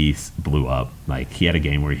he blew up. Like he had a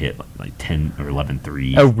game where he hit like 10 or 11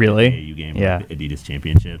 threes. Oh, really? In the AAU game, with the Adidas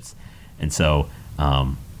championships, and so.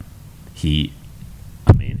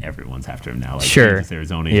 Everyone's after him now. Like sure. Kansas,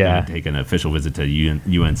 Arizona, he's going to take an official visit to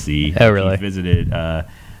UNC. Oh, really? He visited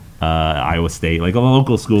Iowa State, like all the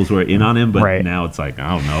local schools were in on him, but now it's like,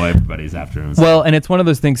 I don't know, everybody's after him. So. Well, and it's one of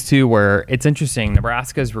those things too where it's interesting.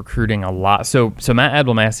 Nebraska's recruiting a lot. So Matt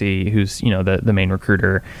Abdelmassih, who's the main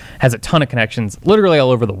recruiter, has a ton of connections literally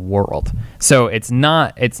all over the world. So it's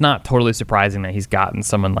not totally surprising that he's gotten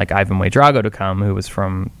someone like Ivan Ouedraogo to come, who was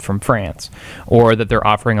from France, or that they're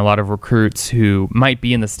offering a lot of recruits who might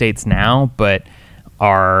be in the States now, but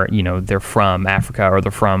are, they're from Africa, or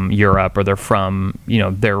they're from Europe, or they're from,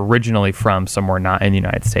 they're originally from somewhere not in the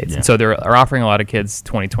United States. Yeah. And so they're offering a lot of kids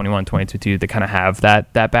 2021, 2022 that kind of have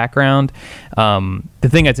that background. The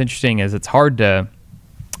thing that's interesting is it's kind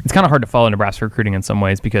of hard to follow Nebraska recruiting in some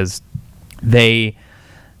ways, because they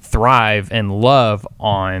thrive and love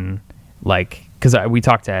on, like, because we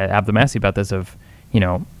talked to Abdelmassih about this of,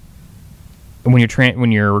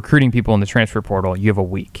 when you're recruiting people in the transfer portal, you have a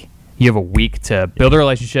week. You have a week to build a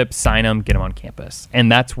relationship, sign them, get them on campus.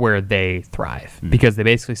 And that's where they thrive, because they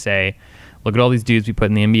basically say, look at all these dudes we put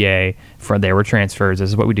in the NBA, they were transfers, this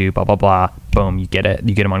is what we do, blah, blah, blah. Boom, you get it.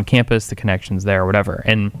 You get them on campus, the connection's there, or whatever.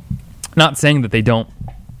 And not saying that they don't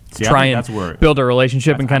try and build a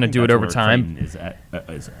relationship and kind of do it over time. Is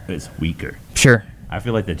weaker. Sure. I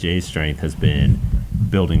feel like the Jay's strength has been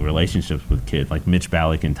building relationships with kids like Mitch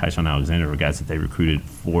Ballock and Tyshawn Alexander were guys that they recruited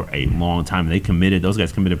for a long time. Those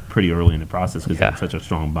guys committed pretty early in the process because they had such a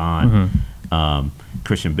strong bond.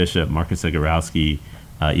 Christian Bishop, Marcus Zagorowski,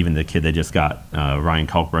 even the kid they just got, Ryan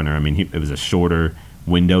Kalkbrenner. I mean, it was a shorter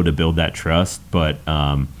window to build that trust, but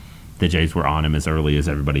the Jays were on him as early as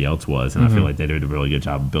everybody else was, and I feel like they did a really good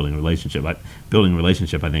job of building a relationship. Building a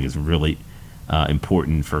relationship, I think, is really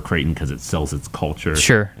important for Creighton because it sells its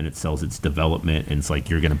culture, and it sells its development, and it's like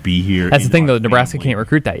you're going to be here. That's the thing, though. Nebraska can't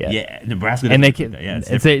recruit that yet. Yeah, Nebraska doesn't recruit that.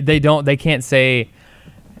 Yeah, they can't say,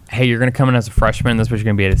 hey, you're going to come in as a freshman, this is what you're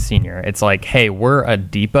going to be as a senior. It's like, hey, we're a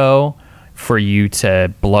depot for you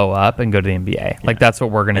to blow up and go to the NBA. Yeah. Like, that's what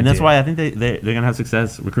we're going to do. And that's why I think they're going to have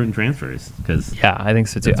success recruiting transfers. Yeah, I think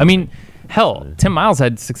so too. I mean, hell, Tim Miles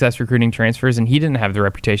had success recruiting transfers, and he didn't have the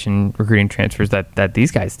reputation recruiting transfers that these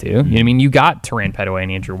guys do. You know what I mean? You got Teran Petaway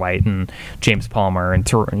and Andrew White and James Palmer and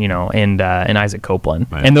and Isaac Copeland,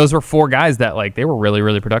 and those were four guys that, like, they were really,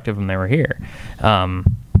 really productive when they were here.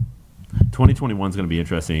 2021 is going to be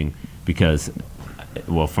interesting because,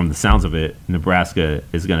 well, from the sounds of it, Nebraska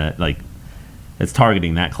is going to it's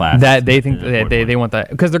targeting that class. That they think they want that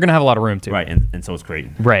because they're going to have a lot of room too. Right, and so is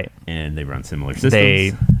Creighton. Right, and they run similar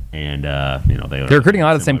systems. They're recruiting a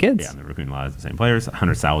lot of the same kids. Yeah, they're recruiting a lot of the same players.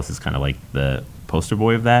 Hunter Salas is kind of like the poster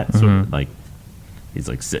boy of that. Sort of like he's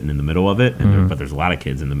like sitting in the middle of it, but there's a lot of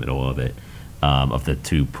kids in the middle of it, of the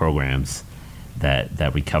two programs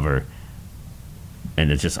that we cover. And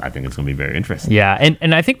I think it's going to be very interesting. Yeah,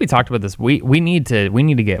 and I think we talked about this. We need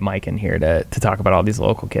to get Mike in here to talk about all these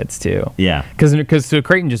local kids too. Yeah, because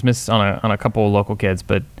Creighton just missed on a couple of local kids,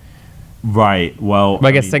 but right. Well,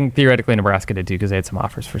 I guess theoretically Nebraska did too because they had some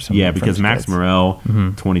offers for some. Yeah, because Max Morrell,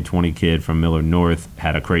 2020 kid from Millard North,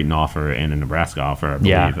 had a Creighton offer and a Nebraska offer. I believe.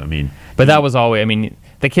 Yeah, I mean, but that was always. I mean,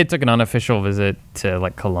 the kid took an unofficial visit to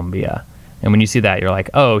like Columbia. And when you see that, you're like,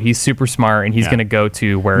 oh, he's super smart, and he's going to go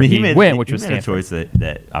to where he went, which was Stanford. He made a choice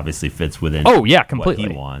that obviously fits within completely.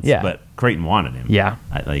 What he wants. Yeah. But Creighton wanted him. Yeah.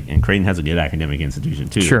 And Creighton has a good academic institution,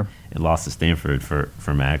 too. Sure. It lost to Stanford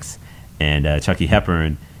for Max. And Chucky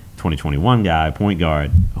Hepburn, 2021 guy, point guard,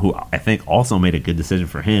 who I think also made a good decision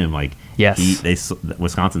for him. Like,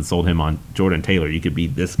 Wisconsin sold him on Jordan Taylor. You could be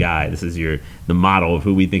this guy. This is the model of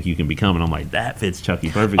who we think you can become. And I'm like, that fits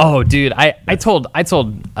Chucky perfectly. Oh, dude, I told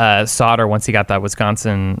Sauter once he got that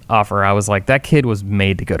Wisconsin offer, I was like, that kid was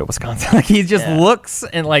made to go to Wisconsin. Like, he just looks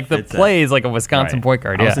and like the plays like a Wisconsin point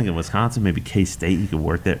guard. I was thinking Wisconsin, maybe K-State. He could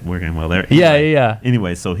work in well there. Anyway, yeah.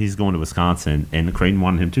 Anyway, so he's going to Wisconsin, and Creighton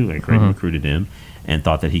wanted him too. Like, Creighton recruited him and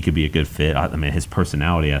thought that he could be a good fit. I mean, his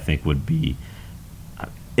personality, I think, would be.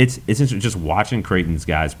 It's interesting just watching Creighton's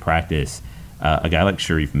guys practice. A guy like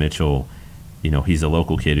Sharif Mitchell, he's a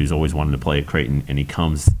local kid who's always wanted to play at Creighton, and he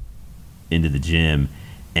comes into the gym,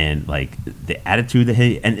 and like the attitude that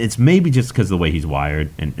and it's maybe just because of the way he's wired,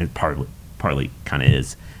 and it partly kind of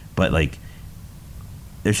is, but like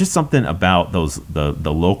there's just something about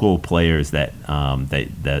the local players that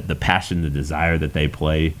the passion, the desire that they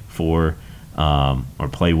play for or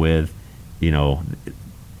play with,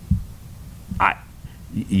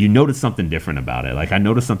 you notice something different about it. Like, I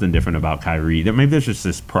noticed something different about Kyrie. Maybe there's just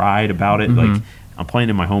this pride about it. Like, I'm playing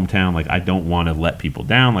in my hometown. Like, I don't want to let people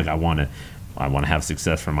down. Like, I want to have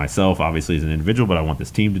success for myself, obviously, as an individual, but I want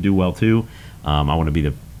this team to do well too. I want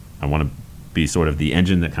to be sort of the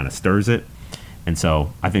engine that kind of stirs it. And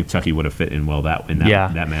so I think Chucky would have fit in well that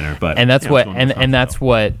manner. But that's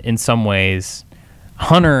what in some ways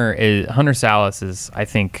Hunter Salas is, I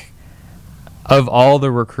think, of all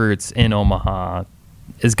the recruits in Omaha,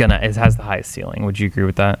 has the highest ceiling. Would you agree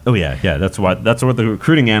with that? Oh yeah. That's what the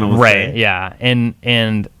recruiting analysts say. Right. Yeah.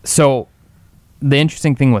 And so the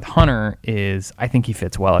interesting thing with Hunter is I think he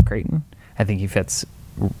fits well at Creighton. I think he fits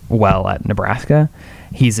well at Nebraska.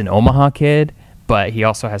 He's an Omaha kid, but he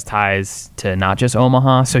also has ties to not just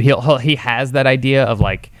Omaha. So he has that idea of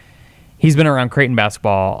like, he's been around Creighton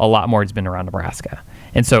basketball a lot more. He's been around Nebraska.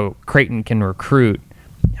 And so Creighton can recruit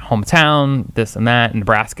hometown, this and that, and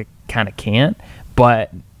Nebraska kind of can't.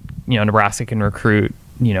 But, Nebraska can recruit,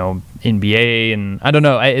 NBA, and I don't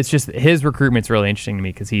know. It's just his recruitment's really interesting to me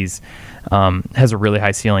because he's has a really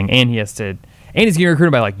high ceiling, and he's getting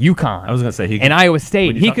recruited by like UConn. I was gonna say and Iowa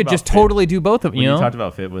State. He could just totally do both of them. You talked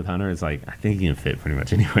about fit with Hunter. It's like I think he can fit pretty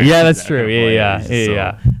much anywhere. Yeah, that's true.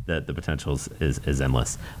 Yeah. The potential is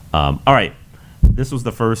endless. All right, this was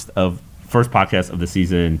the first podcast of the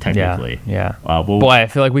season, technically. Yeah. Boy, I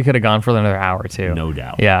feel like we could have gone for another hour too. No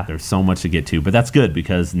doubt. Yeah. There's so much to get to, but that's good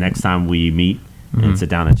because next time we meet and sit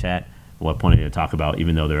down and chat, we'll have plenty to talk about,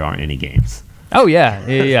 even though there aren't any games. Oh yeah.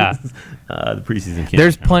 The preseason camp.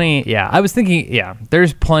 There's plenty. Yeah, I was thinking. Yeah,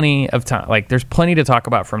 there's plenty of time. Like, there's plenty to talk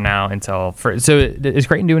about from now until. So, is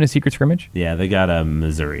Creighton doing a secret scrimmage? Yeah, they got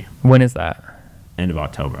Missouri. When is that? End of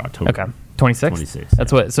October. Okay. 26th? 26th.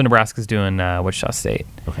 That's what. So Nebraska's doing Wichita State.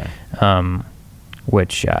 Okay.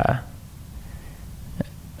 Which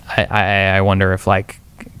I wonder if like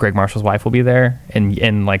Greg Marshall's wife will be there,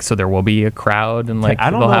 and like so there will be a crowd, and like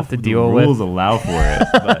they'll have to deal with. Rules allow for it,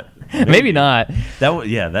 but maybe not.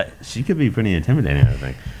 That she could be pretty intimidating, I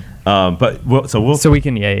think. So we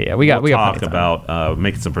can we got talk about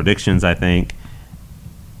making some predictions. I think.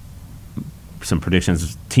 Some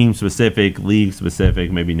predictions, team specific, league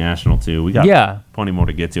specific, maybe national too. We got plenty more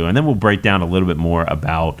to get to, and then we'll break down a little bit more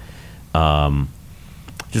about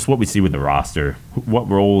just what we see with the roster, what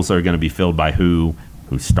roles are going to be filled by who's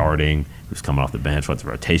starting, who's coming off the bench, what the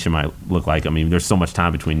rotation might look like. I mean, there's so much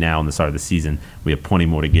time between now and the start of the season. We have plenty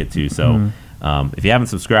more to get to. So if you haven't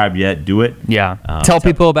subscribed yet, do it. Yeah, tell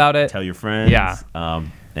people about it. Tell your friends. Yeah,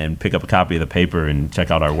 and pick up a copy of the paper and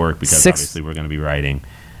check out our work because obviously we're going to be writing.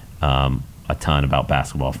 A ton about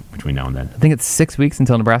basketball between now and then. I think it's 6 weeks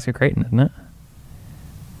until Nebraska Creighton, isn't it?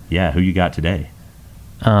 Yeah, who you got today?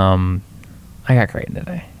 I got Creighton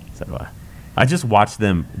today. So do I. I just watched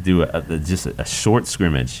them do just a short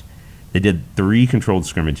scrimmage. They did 3 controlled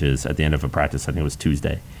scrimmages at the end of a practice. I think it was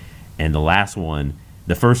Tuesday. And the last one,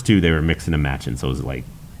 the first 2, they were mixing and matching. So it was like,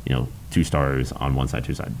 2 stars on one side,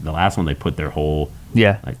 2 sides. The last one, they put their whole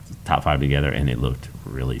top 5 together, and it looked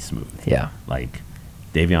really smooth. Yeah. Like,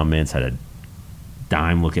 Davion Mintz had a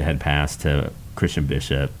dime look-ahead pass to Christian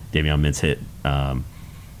Bishop. Davion Mintz hit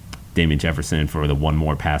Damian Jefferson for the one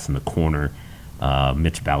more pass in the corner.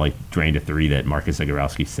 Mitch Balak drained a 3 that Marcus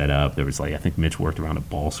Zagorowski set up. There was I think Mitch worked around a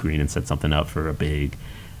ball screen and set something up for a big.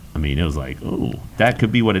 I mean, it was like, oh, that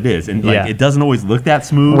could be what it is. And it doesn't always look that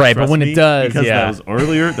smooth. Right, but when it does, because that was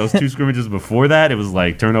earlier, those 2 scrimmages before that, it was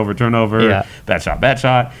like turnover, bad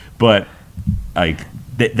shot. But like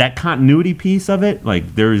that continuity piece of it,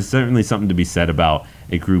 like there is certainly something to be said about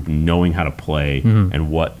a group knowing how to play and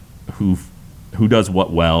who does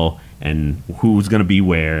what well and who's going to be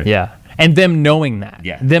where. Yeah. And them knowing that.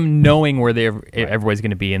 Yeah. Them knowing where everybody's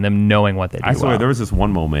going to be and them knowing what they do. I swear there was this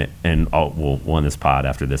one moment, and we'll end this pod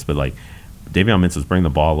after this, but like Davion Mintz was bringing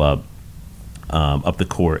the ball up the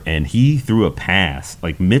court, and he threw a pass.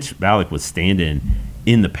 Like Mitch Balak was standing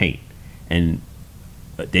in the paint, and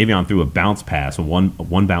Davion threw a bounce pass,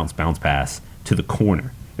 one bounce pass to the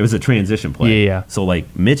corner. It was a transition play. Yeah. So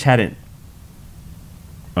like Mitch hadn't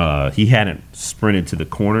sprinted to the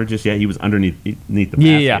corner just yet. He was underneath the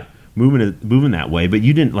basket, moving that way. But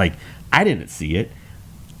you didn't I didn't see it.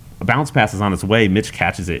 A bounce pass is on its way. Mitch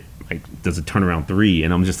catches it, does a turnaround 3,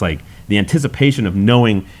 and I'm just like the anticipation of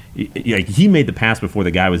knowing, he made the pass before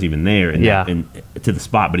the guy was even there, and to the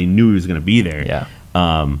spot, but he knew he was going to be there.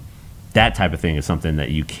 Yeah. That type of thing is something that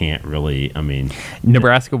you can't really. I mean,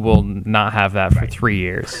 Nebraska will not have that for 3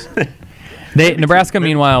 years. Nebraska,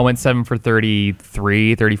 meanwhile, went 7 for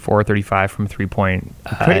 33, 34, 35 from 3-point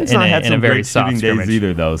in a very soft scrimmage. Days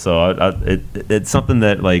either, though. So it's something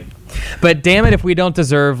that But damn it, if we don't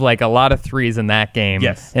deserve a lot of threes in that game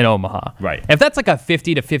in Omaha. Right. If that's a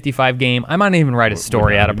 50 to 55 game, I might not even write a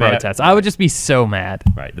story out of protest. I would just be so mad.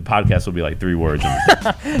 Right. The podcast will be 3 words.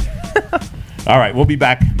 All right. We'll be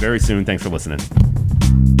back very soon. Thanks for listening.